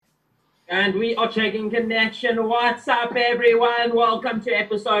And we are checking connection. What's up, everyone? Welcome to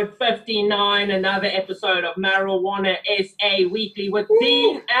episode 59, another episode of Marijuana SA Weekly with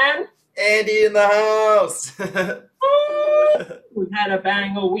Dean and Andy in the house. we've had a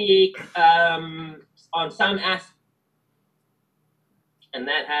banger week on some aspects, and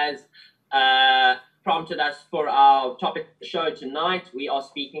that has prompted us for our topic of the show tonight. We are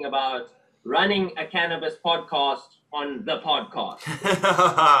speaking about running a cannabis podcast on the podcast.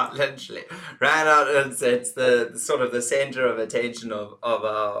 Literally ran out, and it's the sort of the center of attention of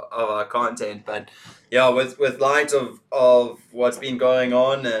our content. But yeah, with light of what's been going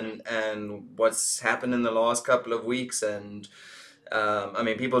on and what's happened in the last couple of weeks, and I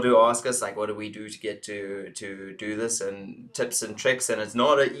mean, people do ask us, like, what do we do to get to do this, and tips and tricks, and it's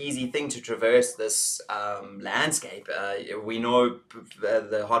not an easy thing to traverse this landscape. We know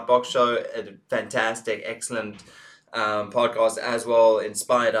the Hot Box Show, a fantastic, excellent podcast as well,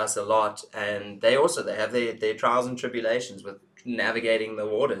 inspired us a lot, and they have their trials and tribulations with navigating the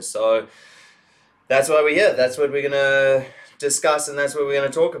waters. So that's why we're here. That's what we're gonna discuss, and that's what we're gonna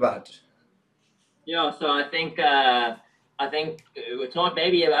talk about. Yeah, so I think it's not,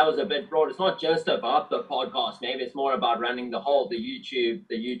 maybe that was a bit broad. It's not just about the podcast. Maybe it's more about running the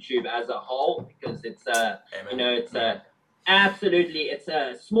YouTube as a whole, because it's it's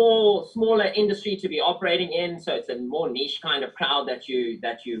a smaller industry to be operating in. So it's a more niche kind of crowd that you're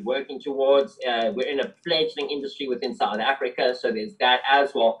working towards. We're in a fledgling industry within South Africa, so there's that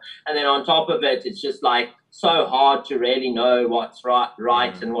as well. And then on top of it, it's just like so hard to really know what's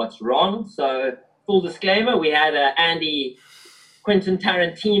right and what's wrong. So full disclaimer, we had Andy Quentin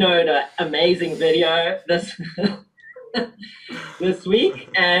Tarantino, the amazing video this week,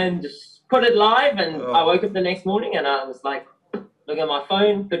 and put it live, and I woke up the next morning and I was like, looking at my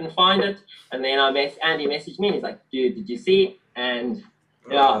phone, couldn't find it, and then Andy messaged me and he's like, dude, did you see? And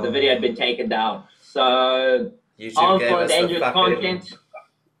the video had been taken down. So YouTube gave us dangerous content.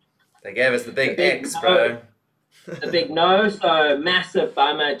 They gave us the big X, bro. The big no, so massive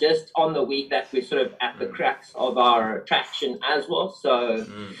bummer just on the week that we're sort of at the crux of our traction as well. So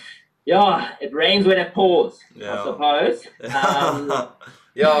yeah, it rains when it pours, I suppose. I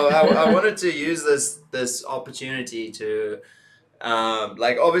wanted to use this opportunity to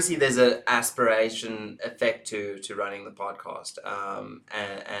obviously there's an aspiration effect to running the podcast,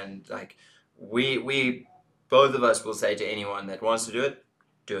 and like we both of us will say to anyone that wants to do it,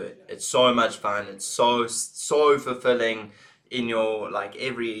 it's so much fun, it's so fulfilling in your, like,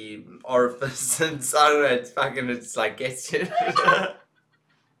 every orifice, and I don't know, it's like gets you.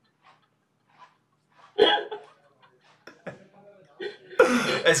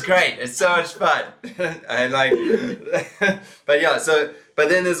 It's great, it's so much fun. And like but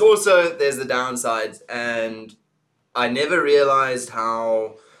then there's the downsides, and I never realized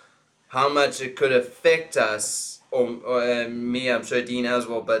how much it could affect us, or me, I'm sure Dean as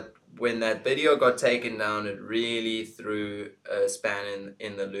well. But when that video got taken down, it really threw a span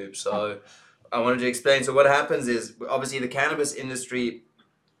in the loop. So I wanted to explain. So what happens is, obviously, the cannabis industry,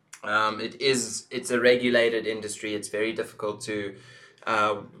 it's a regulated industry. It's very difficult to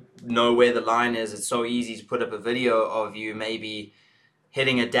know where the line is. It's so easy to put up a video of you maybe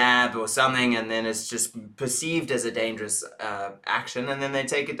hitting a dab or something, and then it's just perceived as a dangerous action, and then they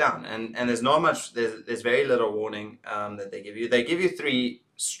take it down. And there's not much, there's very little warning that they give you. They give you 3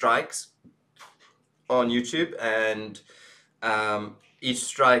 strikes on YouTube, and each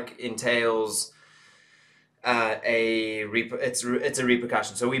strike entails it's a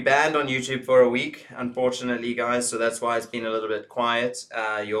repercussion. So we banned on YouTube for a week, unfortunately, guys. So that's why it's been a little bit quiet.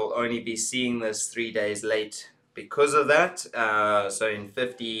 You'll only be seeing this 3 days late because of that. So in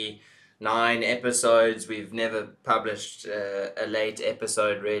 59 episodes, we've never published a late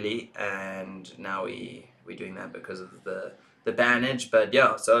episode, really, and now we're doing that because of the bannage. But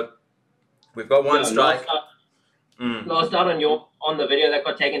yeah, so we've got one strike. Lost out on the video that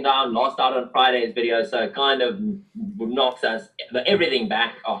got taken down, lost out on Friday's video, so it kind of knocks us everything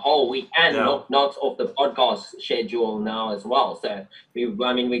back a whole week, and knocks off the podcast schedule now as well. So we're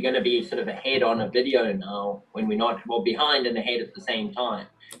going to be sort of ahead on a video now when we're not behind and ahead at the same time.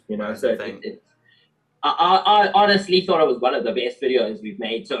 So I honestly thought it was one of the best videos we've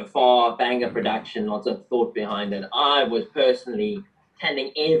made so far. Banger production, lots of thought behind it. I was personally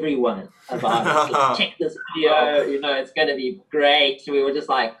telling everyone about check this video, it's going to be great. We were just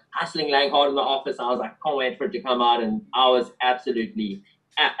like hustling like hard in the office. I was like, can't wait for it to come out, and I was absolutely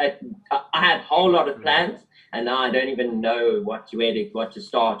I had a whole lot of plans, and now I don't even know what to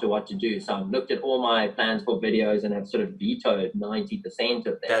start or what to do. So I've looked at all my plans for videos and I've sort of vetoed 90% of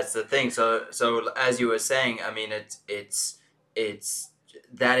them. That's the thing. So as you were saying, I mean, it's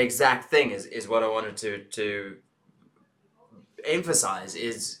that exact thing is what I wanted to emphasize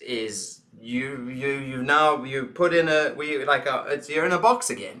is you now you put in you're in a box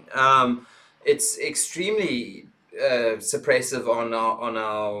again. It's extremely suppressive on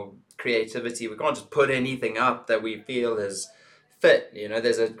our creativity. We can't just put anything up that we feel is fit. You know,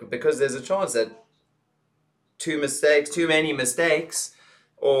 because there's a chance that too many mistakes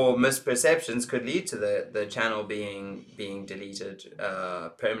or misperceptions could lead to the channel being deleted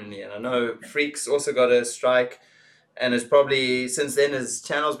permanently. And I know Freak's also got a strike, and it's probably since then his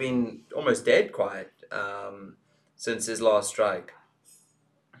channel's been almost dead quiet since his last strike.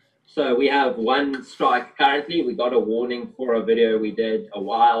 So we have one strike currently. We got a warning for a video we did a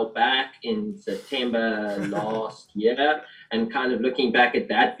while back in September last year. And kind of looking back at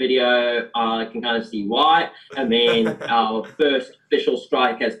that video, I can kind of see why. And then our first official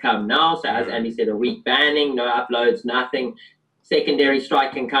strike has come now. So as Andy said, a week banning, no uploads, nothing. Secondary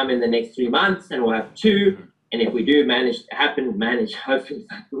strike can come in the next 3 months, and we'll have 2. And if we do hopefully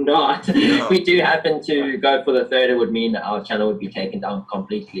not, we do happen to go for the 3rd, it would mean that our channel would be taken down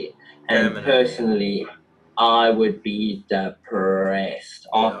completely. And personally, I would be depressed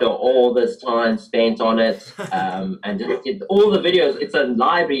after all this time spent on it, and just all the videos. It's a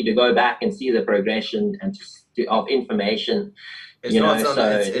library to go back and see the progression and of information. It's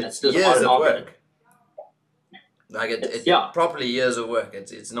years of work. Like it's properly years of work.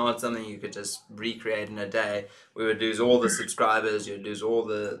 It's not something you could just recreate in a day. We would lose all the subscribers. You'd lose all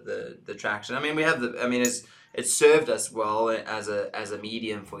the traction. I mean, it's served us well as a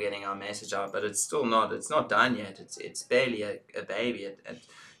medium for getting our message out, but it's still not. It's not done yet. It's barely a baby.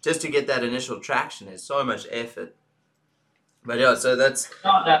 Just to get that initial traction is so much effort. But yeah, so that's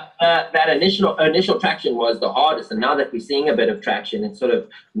that initial traction was the hardest, and now that we're seeing a bit of traction, it sort of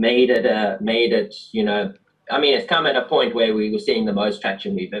made it. You know, I mean, it's come at a point where we were seeing the most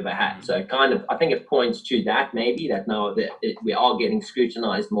traction we've ever had. So kind of, I think it points to that maybe that now that we are getting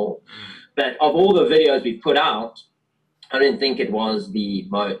scrutinized more. But of all the videos we've put out, I don't think it was the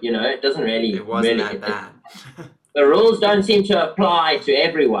most, it doesn't really... It wasn't that bad. The rules don't seem to apply to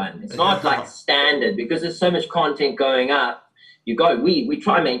everyone. It's not like standard, because there's so much content going up. We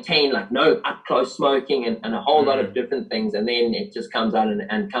try and maintain like no up close smoking and a whole lot of different things, and then it just comes out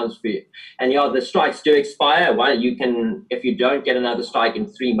and comes for you. And the strikes do expire. If you don't get another strike in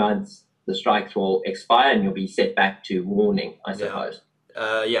 3 months, the strikes will expire and you'll be set back to warning, I suppose.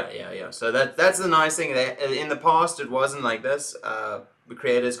 Yeah. So that's the nice thing. In the past, it wasn't like this. The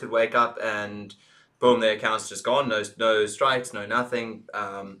creators could wake up and boom, their account's just gone. No strikes, no nothing.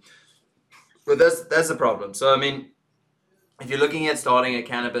 But that's the problem. So I mean, if you're looking at starting a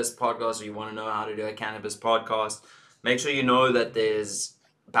cannabis podcast, or you want to know how to do a cannabis podcast, make sure you know that there's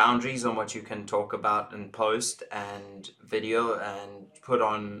boundaries on what you can talk about and post and video and put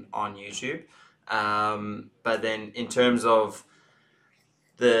on YouTube. But then in terms of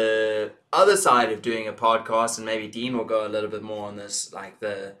the other side of doing a podcast, and maybe Dean will go a little bit more on this, like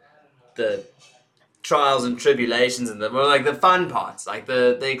the trials and tribulations and the fun parts, like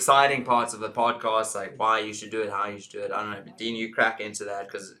the exciting parts of the podcast, like why you should do it, how you should do it. I don't know, but Dean, you crack into that,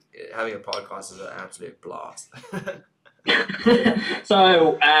 because having a podcast is an absolute blast.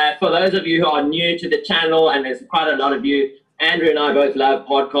 So for those of you who are new to the channel, and there's quite a lot of you, Andrew and I both love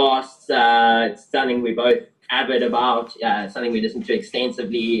podcasts. It's something we both avid about, something we listen to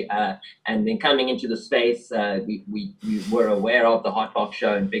extensively, and then coming into the space, we were aware of the Hot Box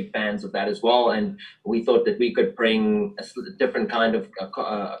Show and big fans of that as well, and we thought that we could bring a different kind of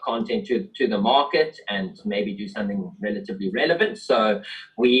content to the market and maybe do something relatively relevant. So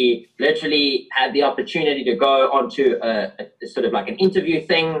we literally had the opportunity to go onto a sort of like an interview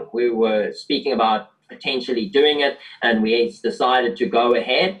thing. We were speaking about potentially doing it, and we decided to go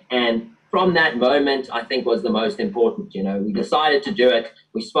ahead. And from that moment, I think was the most important. We decided to do it,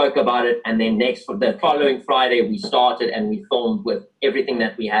 we spoke about it, and then the following Friday we started and we filmed with everything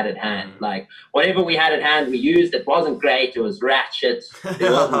that we had at hand. Like whatever we had at hand, we used. It wasn't great, it was ratchet,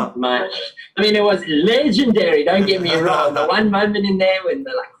 there wasn't much. I mean, it was legendary, don't get me wrong. The one moment in there when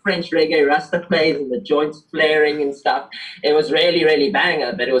the French reggae rasta plays and the joints flaring and stuff, it was really, really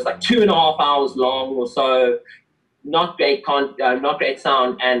banger, but it was 2.5 hours long or so. Not great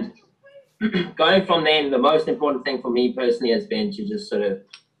sound. And going from then, the most important thing for me personally has been to just sort of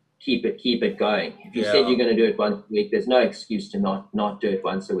keep it going. If you said you're going to do it once a week, there's no excuse to not do it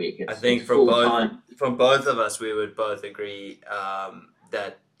once a week. I think from both of us, we would both agree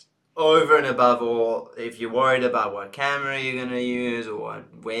that over and above all, if you're worried about what camera you're going to use or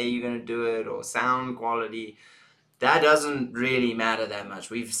where you're going to do it or sound quality, that doesn't really matter that much.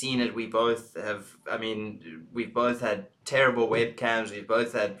 We've seen it. We've both had terrible webcams. We've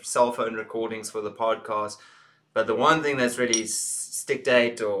both had cell phone recordings for the podcast. But the one thing that's really stick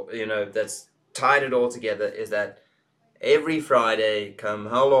date, or that's tied it all together, is that every Friday, come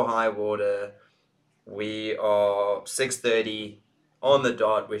hell or high water, we are 6:30 on the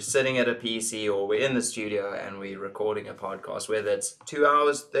dot. We're sitting at a PC or we're in the studio and we're recording a podcast. Whether it's 2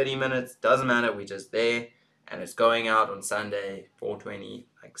 hours, 30 minutes, doesn't matter. We're just there, and it's going out on Sunday, 4:20.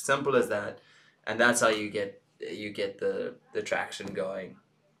 Like, simple as that. And that's how you get the traction going.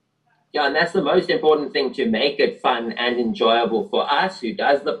 Yeah, and that's the most important thing, to make it fun and enjoyable for us who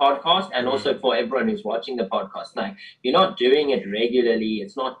does the podcast, and also for everyone who's watching the podcast. Like, you're not doing it regularly,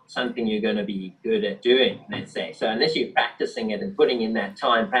 it's not something you're going to be good at doing, let's say. So unless you're practicing it and putting in that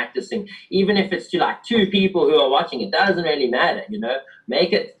time practicing, even if it's to like 2 people who are watching, it doesn't really matter,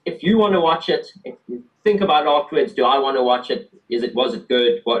 Make it, if you want to watch it, if you think about it afterwards, do I want to watch it? Was it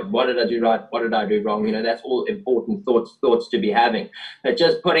good? What did I do right? What did I do wrong? That's all important thoughts to be having. But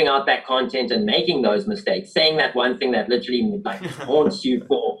just putting out that content and making those mistakes, saying that one thing that literally like haunts you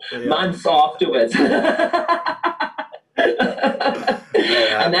for months afterwards.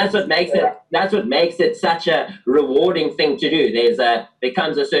 And that's what makes it such a rewarding thing to do.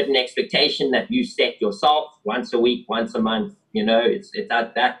 Becomes a certain expectation that you set yourself once a week, once a month. It's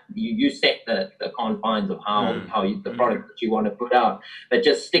that you set the confines of how the product that you want to put out. But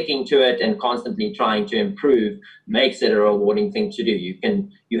just sticking to it and constantly trying to improve makes it a rewarding thing to do.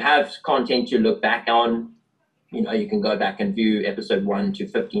 You have content to look back on. You can go back and view episode 1 to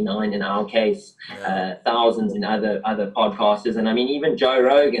 59 in our case, thousands in other podcasters. And I mean, even Joe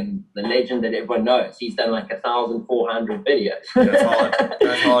Rogan, the legend that everyone knows, he's done like 1,400 videos.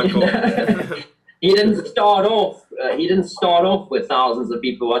 That's hardcore. He didn't start off with thousands of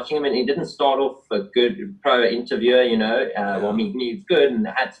people watching him, and he didn't start off a good pro interviewer, Well, he's good and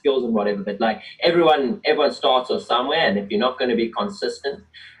had skills and whatever, but like everyone starts off somewhere, and if you're not going to be consistent,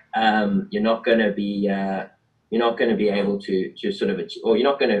 you're not going to be able to sort of, or you're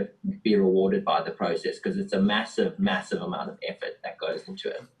not going to be rewarded by the process, because it's a massive amount of effort that goes into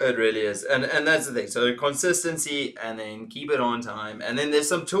it. It really is. And that's the thing. So consistency, and then keep it on time. And then there's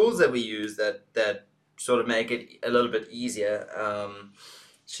some tools that we use that sort of make it a little bit easier.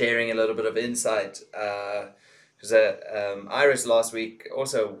 Sharing a little bit of insight. Because Iris last week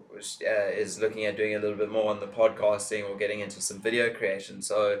also is looking at doing a little bit more on the podcasting or getting into some video creation.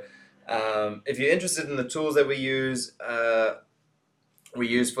 So if you're interested in the tools that we use for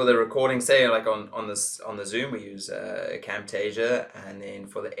the recording, say like on the Zoom, we use Camtasia, and then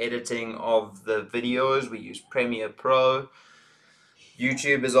for the editing of the videos, we use Premiere Pro.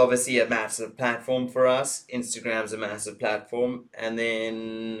 YouTube is obviously a massive platform for us. Instagram's a massive platform, and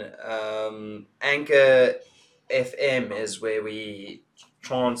then Anchor FM is where we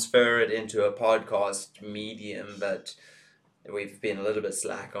transfer it into a podcast medium, but we've been a little bit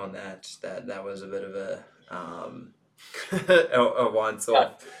slack on that. That was a bit of a once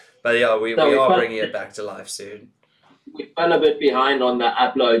off. But yeah, we are bringing it back to life soon. We fell a bit behind on the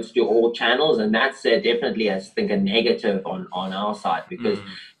uploads to all channels, and that's definitely, I think, a negative on our side, because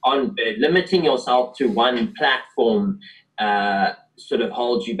on limiting yourself to one platform sort of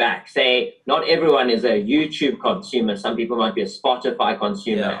holds you back. Say, not everyone is a YouTube consumer. Some people might be a Spotify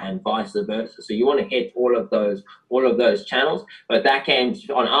consumer, and vice versa. So you want to hit all of those channels. But that came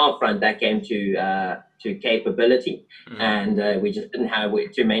on our front. That came to capability, and we just didn't have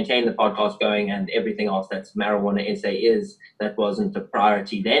to maintain the podcast going, and everything else that's Marijuana SA that wasn't a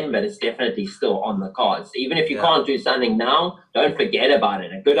priority then, but it's definitely still on the cards. Even if you can't do something now, don't forget about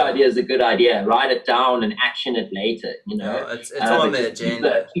it. A good idea is a good idea. Write it down and action it later. It's on the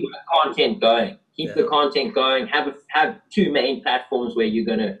agenda. Keep the content going. Keep the content going. Have 2 main platforms where you're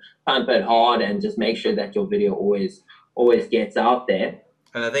going to pump it hard, and just make sure that your video always gets out there.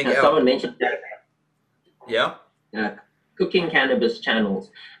 And I think someone mentioned that. Cooking cannabis channels.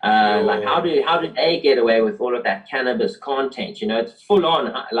 Like how do they get away with all of that cannabis content? It's full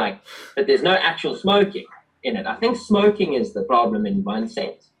on, but there's no actual smoking in it. I think smoking is the problem in one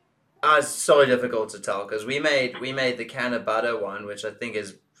sense. It's so difficult to tell, because we made the canna butter one, which I think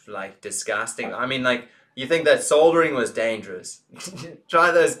is like disgusting. I mean, like, you think that soldering was dangerous?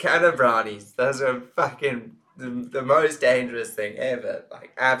 Try those canna brownies. Those are fucking the most dangerous thing ever.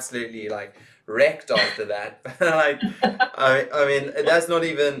 Like, absolutely, like, wrecked after that. Like, I mean, that's not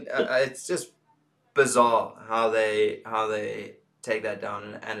even. It's just bizarre how they take that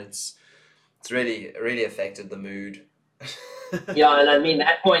down, and it's really affected the mood. Yeah, and I mean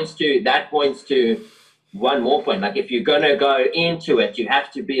that points to one more point. Like, if you're gonna go into it, you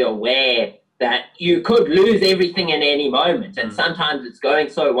have to be aware that you could lose everything in any moment. And sometimes it's going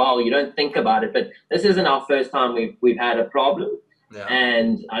so well, you don't think about it. But this isn't our first time we've had a problem. Yeah.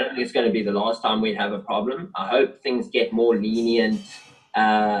 And I don't think it's going to be the last time we'd have a problem. I hope things get more lenient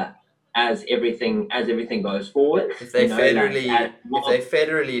as everything goes forward. If they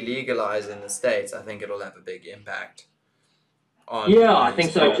federally legalize in the States, I think it'll have a big impact. I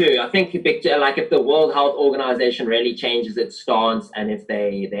think so too. I think if the World Health Organization really changes its stance, and if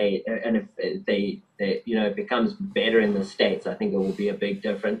they it becomes better in the States, I think it will be a big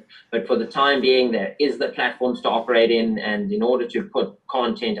difference. But for the time being, there is the platforms to operate in, and in order to put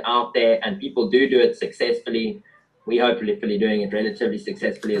content out there, and people do it successfully, we hopefully doing it relatively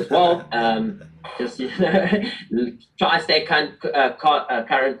successfully as well. Just try to stay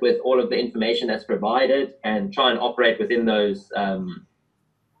current with all of the information that's provided, and try and operate within those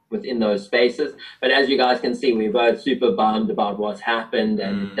spaces. But as you guys can see, we're both super bummed about what's happened,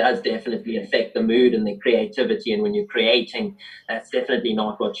 and it does definitely affect the mood and the creativity. And when you're creating, that's definitely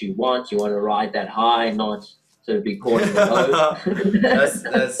not what you want. You want to ride that high, not sort of be caught in the low. That's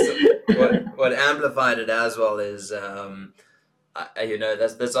what amplified it as well is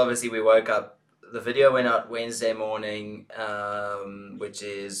that's obviously we woke up. The video went out Wednesday morning, which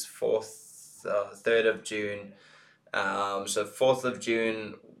is 3rd of June. So 4th of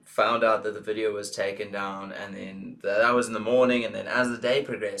June, found out that the video was taken down, and then that was in the morning. And then as the day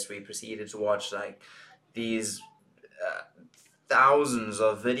progressed, we proceeded to watch like these thousands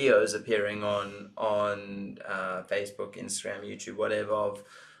of videos appearing on Facebook, Instagram, YouTube, whatever,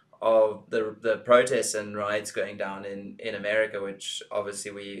 of the protests and riots going down in America, which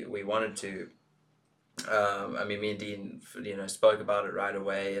obviously we wanted to. Me and Dean, spoke about it right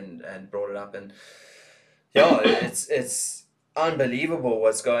away and brought it up, and it's unbelievable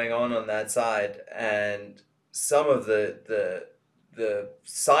what's going on that side, and some of the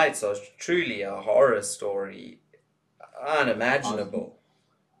sites are truly a horror story, unimaginable.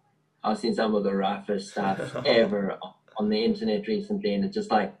 I've seen some of the roughest stuff ever on the internet recently, and it's just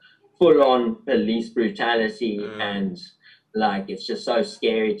like full on police brutality, and like it's just so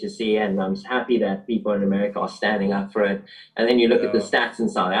scary to see. And I'm happy that people in America are standing up for it. And then you look at the stats in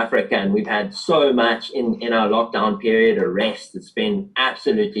South Africa, and we've had so much in our lockdown period arrests. It's been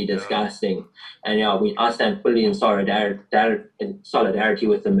absolutely disgusting. And I stand fully in solidarity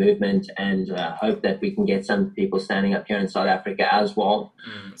with the movement, and hope that we can get some people standing up here in South Africa as well.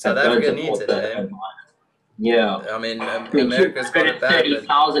 South Africa needs it. Yeah. I mean, America's got it bad.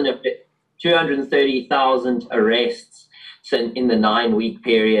 230,000 arrests in the 9-week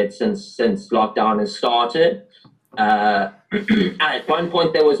period since lockdown has started. At one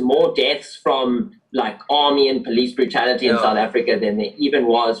point, there was more deaths from like army and police brutality in South Africa than there even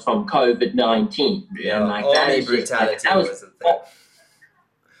was from COVID-19. Yeah, and like army brutality was a thing.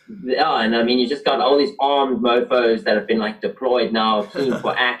 Yeah, and I mean, you just got all these armed mofos that have been like deployed now, keen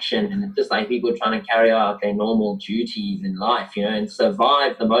for action, and it's just like people trying to carry out their normal duties in life, and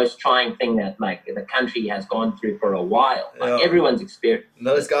survive the most trying thing that like the country has gone through for a while. Like everyone's experienced.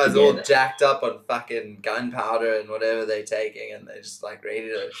 Those guys all jacked up on fucking gunpowder and whatever they're taking, and they're just like ready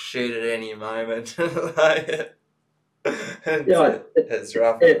to shoot at any moment. It's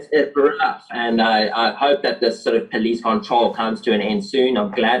rough. It's rough, and I hope that this sort of police control comes to an end soon.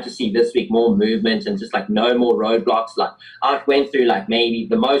 I'm glad to see this week more movement and just like no more roadblocks. Like I went through like maybe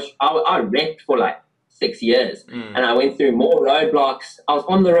the most. I repped for like 6 years, and I went through more roadblocks. I was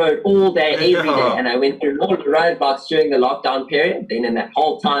on the road all day, every day, and I went through more roadblocks during the lockdown period than in that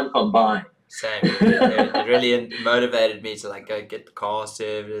whole time combined. Same. It really motivated me to like go get the car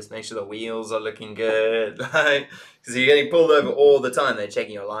serviced, make sure the wheels are looking good, like because you're getting pulled over all the time. They're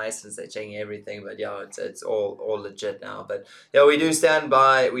checking your license, they're checking everything. But it's all legit now. But we do stand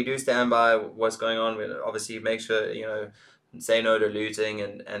by what's going on. We obviously make sure say no to looting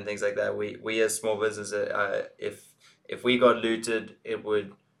and things like that. We as small businesses, if we got looted, it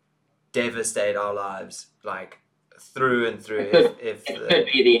would devastate our lives like through and through. It could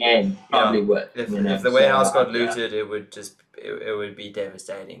be the end. Probably would. If the warehouse got looted, it would be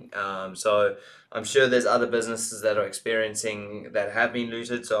devastating. So I'm sure there's other businesses that are experiencing that have been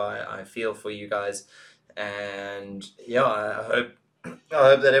looted. So I feel for you guys, and I hope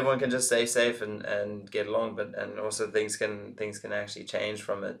that everyone can just stay safe and get along. And also things can actually change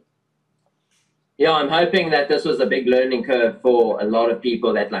from it. Yeah, I'm hoping that this was a big learning curve for a lot of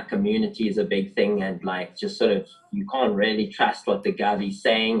people, that like community is a big thing, and like just sort of you can't really trust what the Gavi's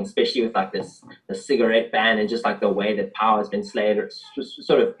saying, especially with like the cigarette ban and just like the way that power has been slayed.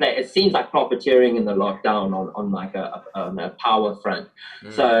 Sort of play. It seems like profiteering in the lockdown on like on a power front.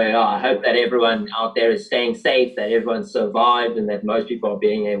 So I hope that everyone out there is staying safe, that everyone survived, and that most people are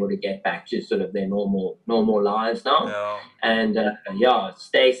being able to get back to sort of their normal lives now. Yeah. And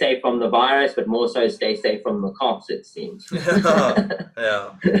stay safe from the virus, but more so stay safe from the cops, it seems.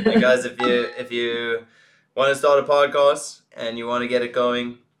 Yeah. And guys, if you want to start a podcast and you want to get it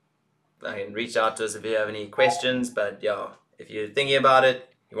going, I can reach out to us if you have any questions. But yeah, if you're thinking about it,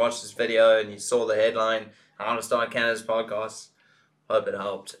 you watched this video and you saw the headline, I want to start Canada's podcast. Hope it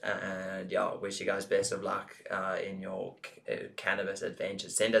helped, and yeah, wish you guys best of luck in your cannabis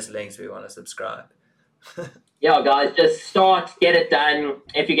adventures. Send us links if you want to subscribe. Yeah, guys, just start, get it done.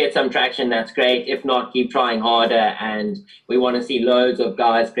 If you get some traction, that's great. If not, keep trying harder. And we want to see loads of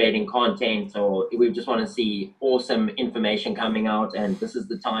guys creating content, or we just want to see awesome information coming out. And this is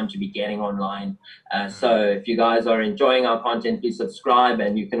the time to be getting online. So if you guys are enjoying our content, please subscribe,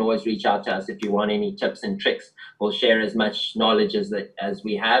 and you can always reach out to us if you want any tips and tricks. We'll share as much knowledge as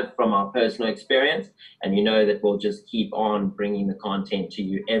we have from our personal experience. And you know that we'll just keep on bringing the content to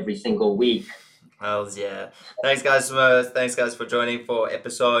you every single week. Hells yeah. Thanks guys for joining for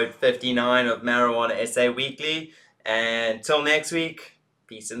episode 59 of Marijuana SA Weekly. And till next week,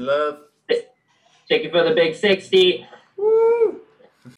 peace and love. Check you for the big 60.